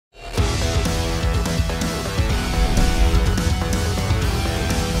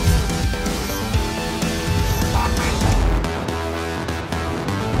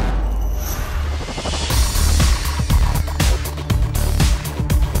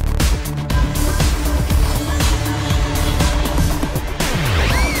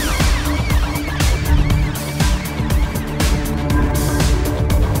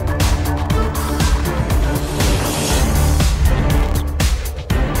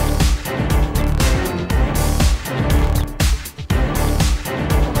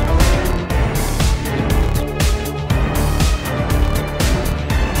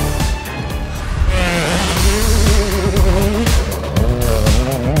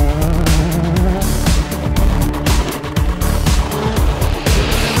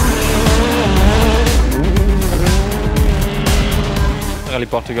Rally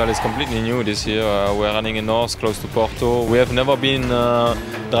Portugal is completely new this year. We're running in North, close to Porto. We have never been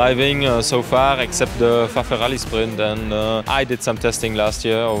driving so far except the Fafe Rally Sprint, and I did some testing last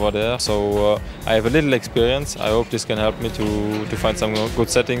year over there, so I have a little experience. I hope this can help me to find some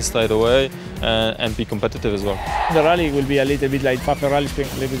good settings straight away and be competitive as well. The rally will be a little bit like Fafe Rally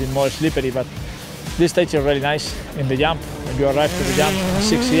Sprint, a little bit more slippery, but this stage is really nice in the jump. When you arrive to the jump,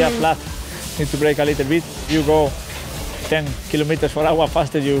 6 here flat, need to brake a little bit. You go 10 kilometers per hour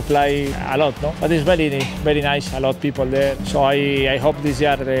faster, you fly a lot, no? But it's very nice, a lot of people there. So I hope this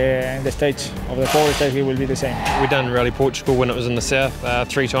year in the stage of the forward stage it will be the same. We done Rally Portugal when it was in the south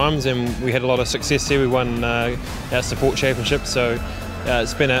 3 times, and we had a lot of success there. We won our support championship, so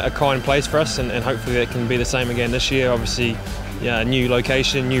it's been a kind place for us, and hopefully that can be the same again this year. Obviously, yeah, new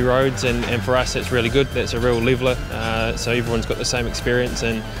location, new roads, and for us it's really good. That's a real leveller, so everyone's got the same experience.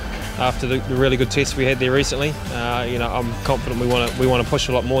 And after the really good tests we had there recently, you know, I'm confident we want to push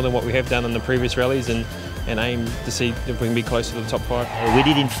a lot more than what we have done in the previous rallies, and aim to see if we can be closer to the top 5. We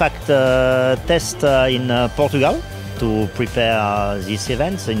did in fact test in Portugal to prepare these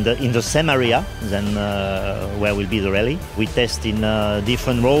events in the same area than where will be the rally. We test in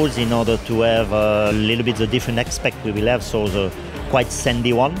different roads in order to have a little bit the different aspect we will have, so the quite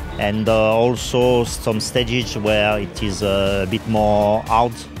sandy one, and also some stages where it is a bit more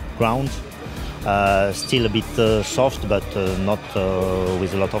hard ground, still a bit soft, but not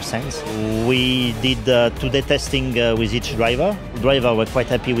with a lot of sense. We did 2-day testing with each driver. The driver were quite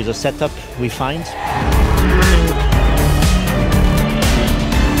happy with the setup we find.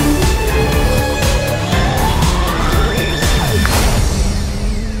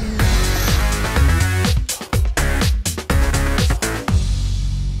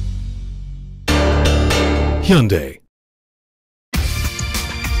 Hyundai.